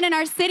going on in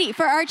our city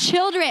for our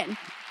children.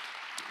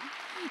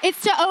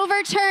 It's to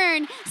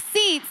overturn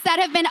seats that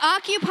have been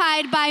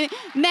occupied by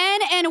men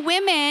and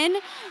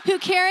women who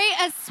carry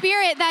a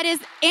spirit that is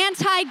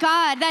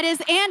anti-God, that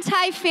is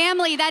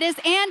anti-family, that is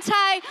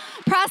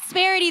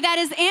anti-prosperity, that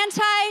is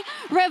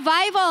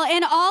anti-revival,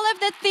 and all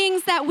of the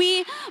things that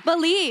we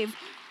believe.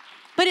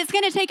 But it's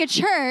going to take a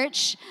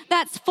church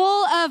that's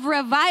full of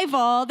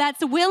revival,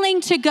 that's willing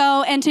to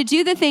go and to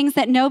do the things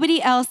that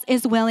nobody else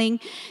is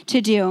willing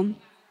to do.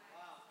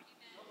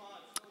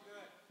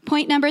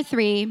 Point number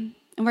 3.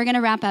 And we're going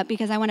to wrap up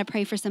because I want to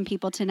pray for some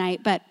people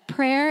tonight. But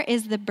prayer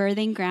is the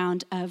birthing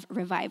ground of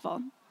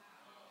revival.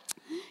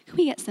 Can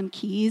we get some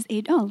keys?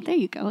 Oh, there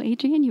you go,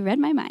 Adrian. You read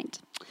my mind.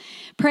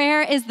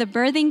 Prayer is the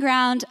birthing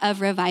ground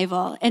of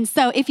revival. And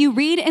so if you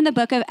read in the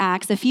book of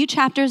Acts, a few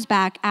chapters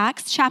back,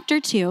 Acts chapter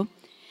 2,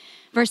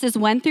 verses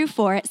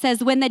 1-4, it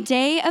says, when the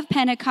day of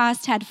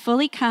Pentecost had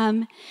fully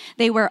come,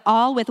 they were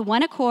all with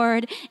one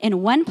accord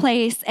in one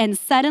place, and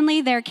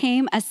suddenly there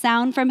came a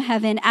sound from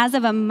heaven as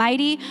of a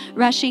mighty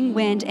rushing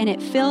wind, and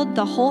it filled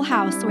the whole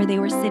house where they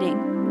were sitting.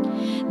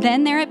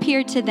 Then there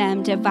appeared to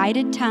them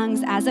divided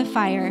tongues as of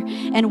fire,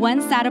 and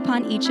one sat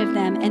upon each of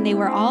them, and they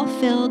were all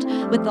filled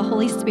with the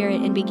Holy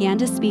Spirit and began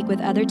to speak with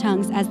other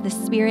tongues as the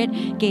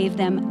Spirit gave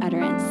them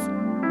utterance.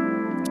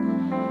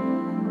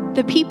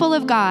 The people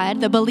of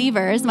God, the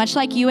believers, much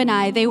like you and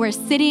I, they were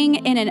sitting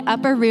in an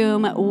upper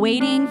room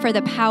waiting for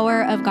the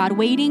power of God,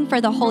 waiting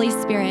for the Holy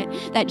Spirit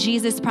that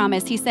Jesus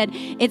promised. He said,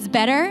 it's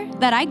better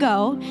that I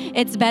go.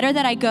 It's better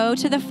that I go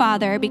to the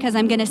Father because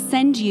I'm going to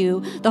send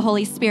you the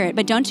Holy Spirit.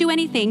 But don't do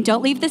anything.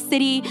 Don't leave the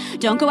city.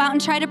 Don't go out and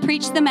try to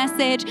preach the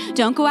message.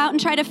 Don't go out and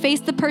try to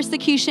face the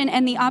persecution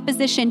and the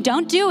opposition.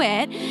 Don't do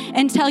it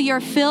until you're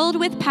filled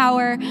with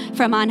power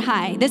from on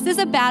high. This is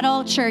a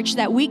battle, church,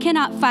 that we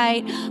cannot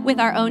fight with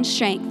our own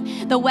strength.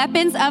 The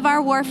weapons of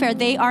our warfare,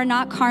 they are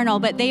not carnal,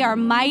 but they are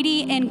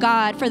mighty in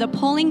God for the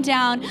pulling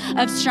down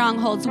of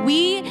strongholds.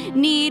 We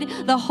need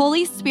the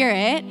Holy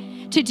Spirit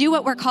to do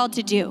what we're called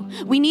to do.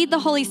 We need the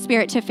Holy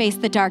Spirit to face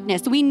the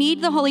darkness. We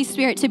need the Holy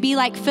Spirit to be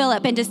like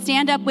Philip and to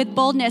stand up with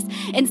boldness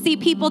and see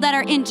people that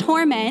are in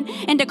torment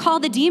and to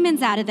call the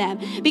demons out of them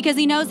because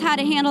he knows how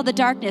to handle the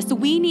darkness.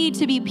 We need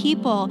to be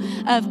people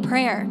of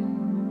prayer.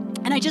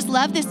 And I just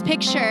love this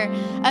picture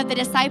of the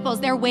disciples.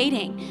 They're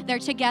waiting. They're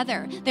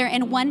together. They're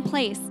in one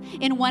place,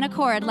 in one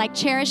accord, like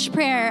cherished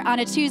prayer on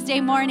a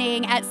Tuesday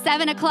morning at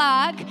 7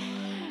 o'clock,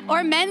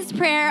 or men's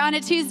prayer on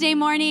a Tuesday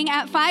morning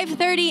at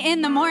 5:30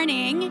 in the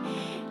morning.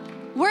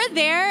 We're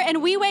there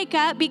and we wake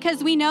up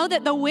because we know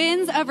that the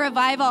winds of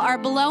revival are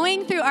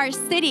blowing through our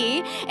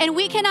city, and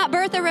we cannot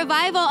birth a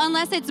revival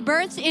unless it's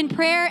birthed in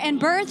prayer and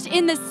birthed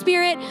in the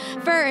Spirit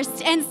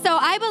first. And so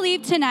I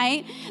believe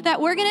tonight that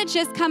we're going to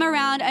just come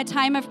around a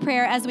time of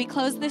prayer as we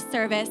close this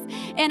service.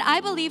 And I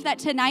believe that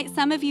tonight,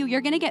 some of you,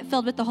 you're going to get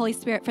filled with the Holy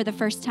Spirit for the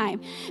first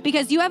time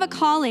because you have a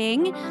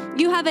calling,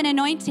 you have an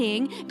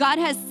anointing. God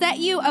has set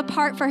you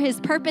apart for his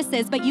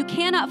purposes, but you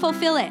cannot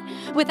fulfill it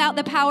without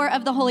the power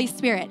of the Holy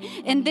Spirit.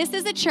 And this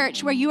is a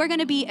church where you are going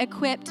to be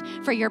equipped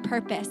for your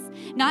purpose,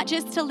 not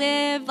just to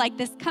live like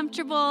this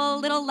comfortable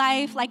little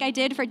life like I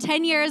did for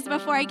 10 years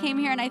before I came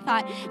here and I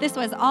thought this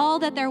was all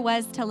that there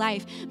was to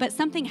life. But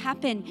something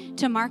happened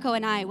to Marco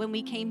and I when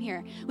we came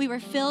here. We were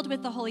filled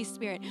with the Holy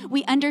Spirit.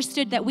 We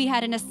understood that we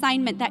had an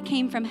assignment that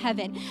came from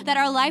heaven, that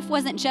our life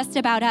wasn't just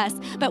about us,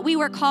 but we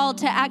were called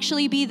to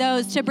actually be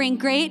those to bring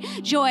great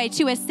joy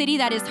to a city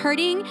that is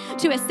hurting,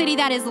 to a city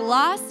that is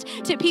lost,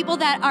 to people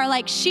that are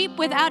like sheep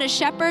without a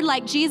shepherd,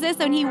 like Jesus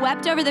when he wept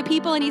over the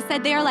people and he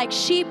said they are like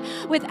sheep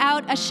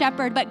without a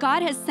shepherd. But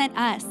God has sent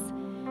us.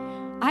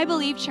 I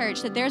believe,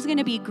 church, that there's going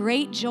to be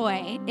great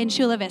joy in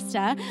Chula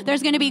Vista.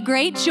 There's going to be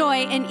great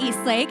joy in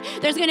Eastlake.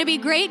 There's going to be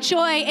great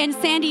joy in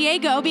San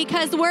Diego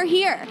because we're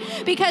here.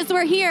 Because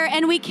we're here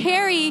and we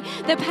carry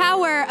the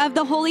power of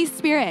the Holy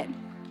Spirit.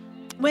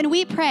 When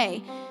we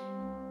pray,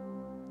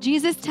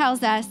 Jesus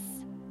tells us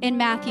in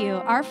Matthew,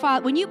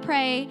 when you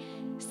pray,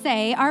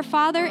 say, "Our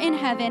Father in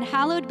heaven,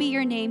 hallowed be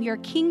your name. Your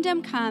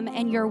kingdom come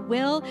and your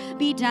will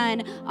be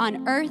done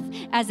on earth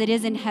as it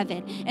is in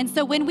heaven." And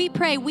so when we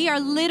pray, we are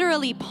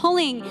literally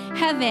pulling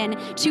heaven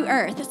to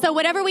earth. So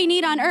whatever we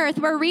need on earth,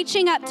 we're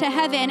reaching up to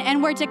heaven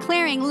and we're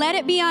declaring, let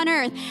it be on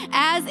earth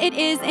as it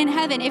is in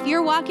heaven. If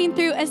you're walking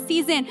through a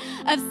season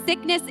of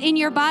sickness in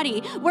your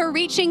body, we're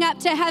reaching up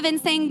to heaven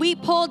saying, we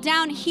pull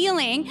down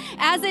healing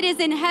as it is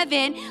in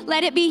heaven.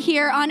 Let it be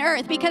here on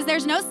earth, because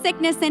there's no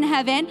sickness in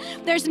heaven.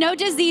 There's no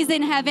disease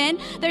in heaven.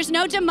 There's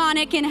no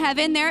demonic in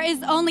heaven. There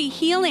is only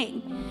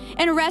healing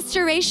and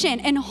restoration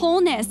and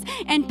wholeness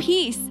and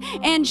peace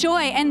and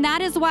joy. And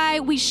that is why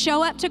we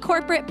show up to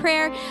corporate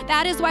prayer.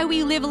 That is why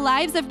we live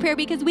lives of prayer,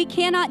 because we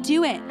cannot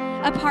do it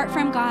apart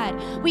from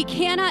God. We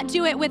cannot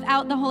do it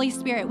without the Holy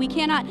Spirit. We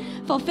cannot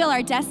fulfill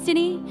our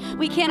destiny.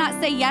 We cannot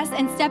say yes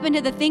and step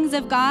into the things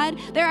of God.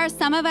 There are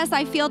some of us,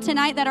 I feel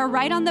tonight, that are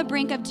right on the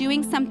brink of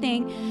doing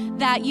something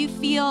that you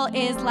feel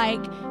is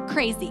like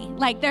crazy.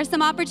 Like there's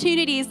some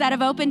opportunities that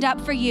have opened up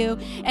for you,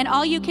 and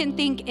all you can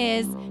think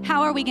is,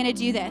 how are we going to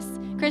do this?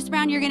 Chris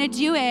Brown, you're going to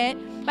do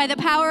it by the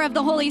power of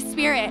the Holy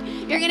Spirit.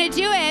 You're going to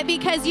do it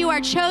because you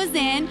are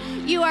chosen,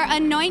 you are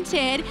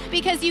anointed,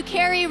 because you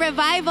carry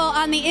revival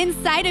on the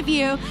inside of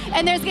you,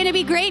 and there's going to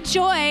be great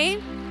joy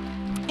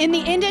in the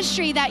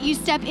industry that you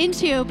step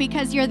into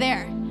because you're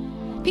there.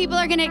 People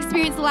are going to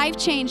experience life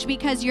change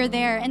because you're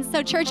there. And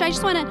so, church,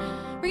 we're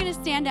going to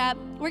stand up.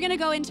 We're going to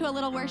go into a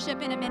little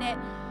worship in a minute.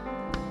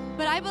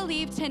 But I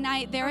believe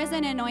tonight there is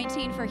an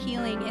anointing for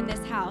healing in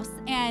this house.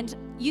 And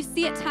you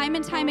see it time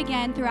and time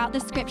again throughout the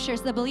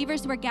scriptures. The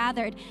believers were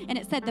gathered, and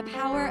it said the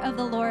power of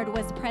the Lord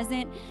was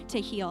present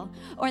to heal,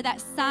 or that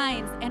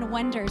signs and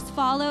wonders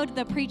followed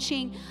the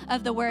preaching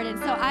of the word. And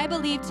so I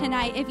believe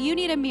tonight, if you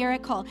need a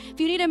miracle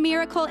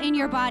in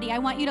your body, I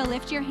want you to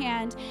lift your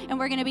hand, and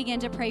we're going to begin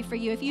to pray for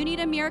you. If you need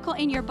a miracle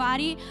in your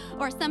body,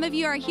 or some of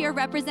you are here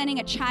representing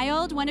a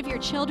child, one of your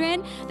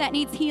children that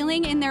needs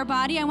healing in their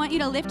body, I want you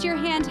to lift your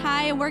hand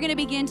high, and we're going to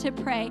begin to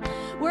pray.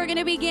 We're going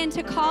to begin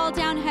to call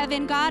down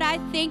heaven. God, I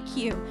thank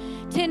you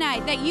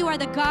tonight that you are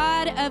the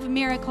God of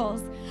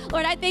miracles.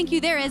 Lord, I thank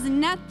you there is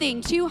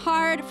nothing too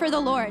hard for the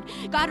Lord.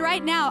 God,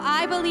 right now,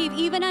 I believe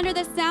even under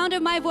the sound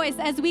of my voice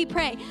as we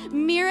pray,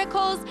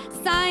 miracles,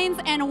 signs,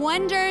 and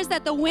wonders,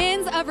 that the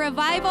winds of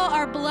revival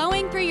are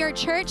blowing through your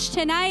church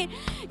tonight.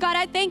 God,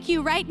 I thank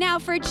you right now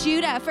for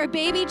Judah, for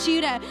baby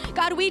Judah.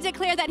 God, we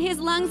declare that his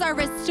lungs are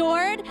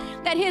restored,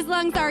 that his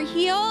lungs are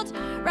healed.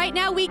 Right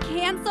now, we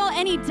cancel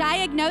any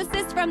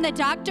diagnosis from the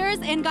doctors.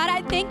 And God,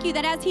 I thank you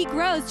that as he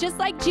grows, just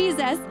like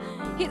Jesus,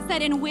 he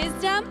said in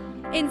wisdom,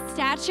 in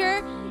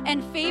stature,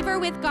 and favor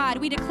with God.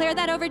 We declare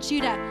that over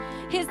Judah.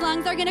 His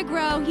lungs are going to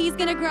grow. He's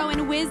going to grow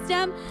in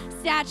wisdom,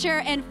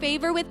 stature, and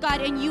favor with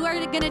God. And you are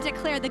going to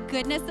declare the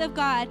goodness of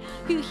God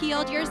who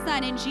healed your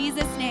son in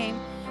Jesus' name.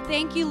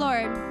 Thank you,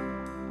 Lord.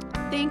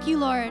 Thank you,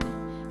 Lord.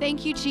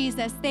 Thank you,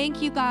 Jesus.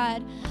 Thank you,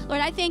 God.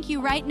 Lord, I thank you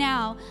right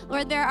now.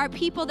 Lord, there are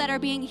people that are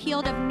being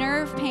healed of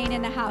nerve pain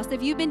in the house.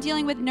 If you've been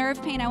dealing with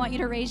nerve pain, I want you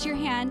to raise your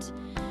hand.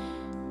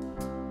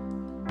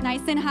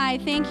 Nice and high.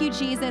 Thank you,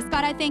 Jesus.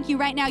 God, I thank you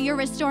right now. You're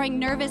restoring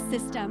nervous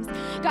systems.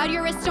 God,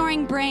 you're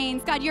restoring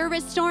brains. God, you're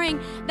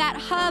restoring that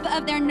hub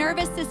of their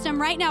nervous system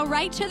right now,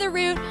 right to the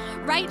root,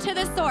 right to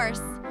the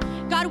source.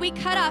 God, we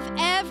cut off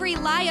every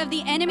lie of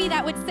the enemy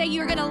that would say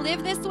you're going to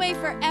live this way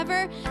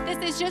forever. This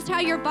is just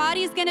how your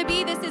body's going to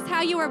be. This is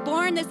how you were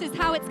born. This is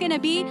how it's going to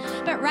be.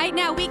 But right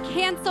now, we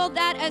cancel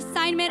that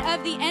assignment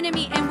of the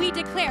enemy, and we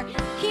declare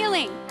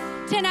healing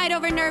tonight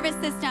over nervous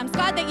systems.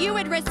 God, that you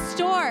would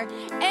restore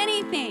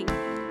anything.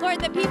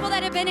 Lord, the people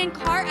that have been in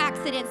car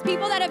accidents,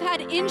 people that have had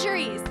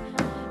injuries,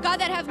 God,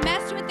 that have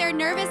messed with their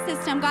nervous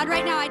system. God,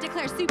 right now, I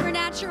declare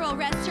supernatural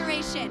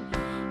restoration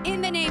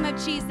in the name of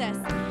Jesus.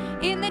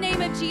 In the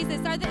name of Jesus.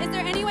 Is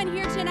there anyone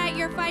here tonight,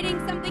 you're fighting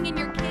something in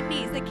your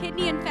kidneys, a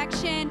kidney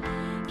infection,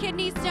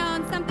 kidney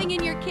stone, something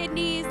in your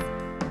kidneys?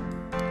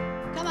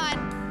 Come on.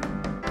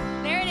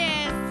 There it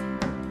is.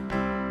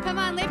 Come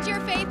on, lift your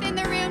faith in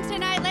the room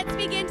tonight. Let's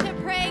begin to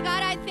pray.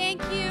 God, I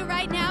thank you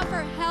right now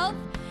for health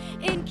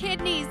in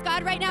kidneys.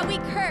 God, right now we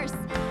curse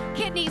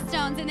kidney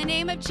stones in the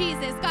name of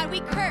Jesus. God, we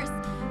curse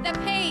the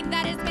pain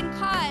that has been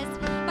caused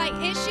by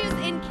issues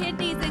in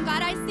kidneys. And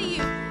God, I see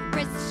you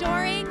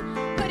restoring,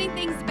 putting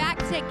things back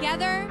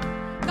together,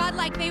 God,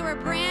 like they were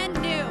brand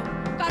new.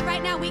 God,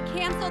 right now we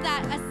cancel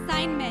that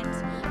assignment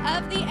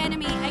of the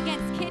enemy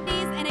against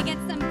kidneys and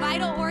against some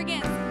vital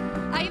organs.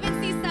 I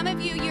even see some of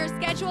you, you're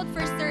scheduled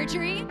for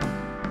surgery.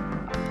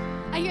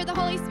 I hear the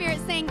Holy Spirit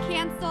saying,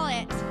 cancel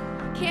it.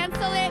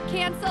 Cancel it,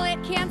 cancel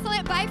it, cancel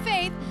it by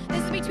faith.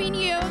 This is between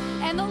you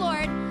and the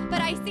Lord.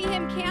 But I see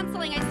him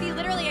canceling. I see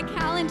literally a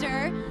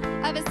calendar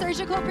of a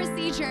surgical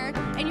procedure,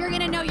 and you're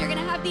going to know, you're going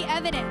to have the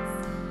evidence.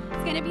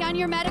 It's going to be on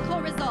your medical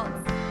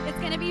results. It's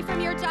going to be from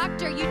your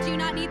doctor. You do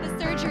not need the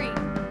surgery.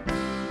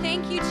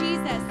 Thank you,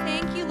 Jesus.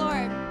 Thank you,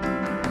 Lord.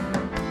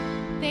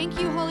 Thank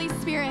you, Holy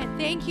Spirit.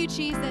 Thank you,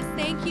 Jesus.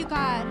 Thank you,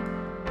 God.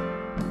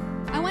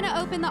 I want to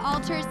open the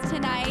altars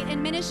tonight.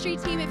 And ministry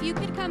team, if you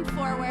could come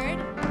forward.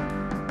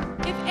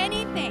 If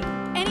anything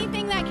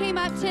that came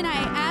up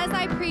tonight as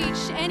I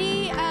preached,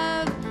 any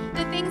of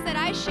the things that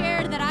I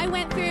shared, that I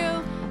went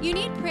through, you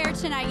need prayer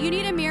tonight. You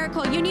need a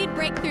miracle. You need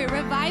breakthrough.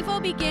 Revival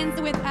begins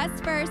with us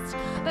first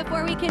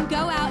before we can go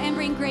out and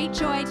bring great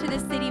joy to the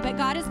city. But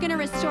God is going to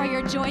restore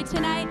your joy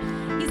tonight.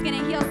 He's going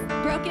to heal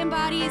broken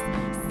bodies,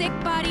 sick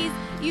bodies.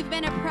 You've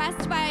been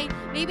oppressed by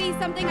maybe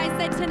something I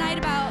said tonight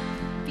about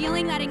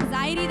feeling that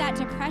anxiety, that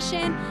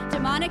depression,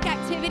 demonic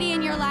activity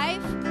in your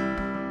life.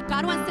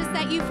 God wants to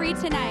set you free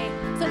tonight.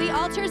 So the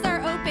altars are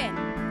open.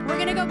 We're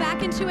going to go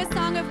back into a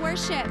song of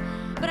worship.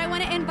 But I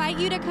want to invite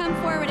you to come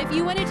forward. If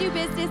you want to do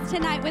business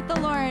tonight with the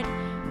Lord,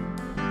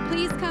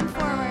 please come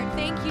forward.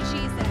 Thank you,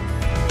 Jesus.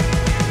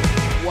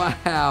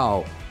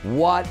 Wow,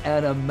 what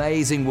an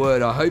amazing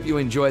word. I hope you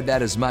enjoyed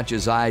that as much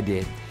as I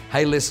did.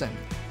 Hey, listen,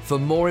 for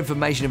more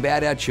information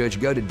about our church,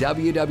 go to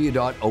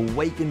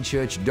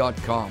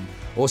www.awakenchurch.com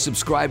or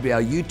subscribe to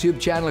our YouTube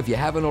channel if you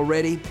haven't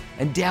already,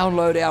 and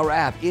download our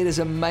app. It is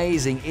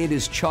amazing. It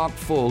is chock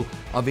full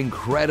of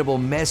incredible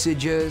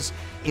messages,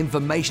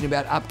 information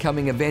about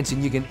upcoming events,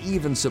 and you can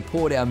even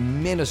support our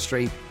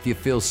ministry if you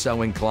feel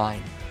so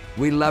inclined.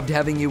 We loved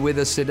having you with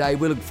us today.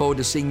 We look forward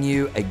to seeing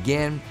you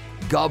again.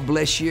 God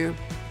bless you.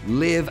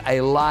 Live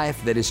a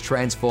life that is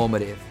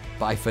transformative.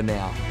 Bye for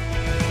now.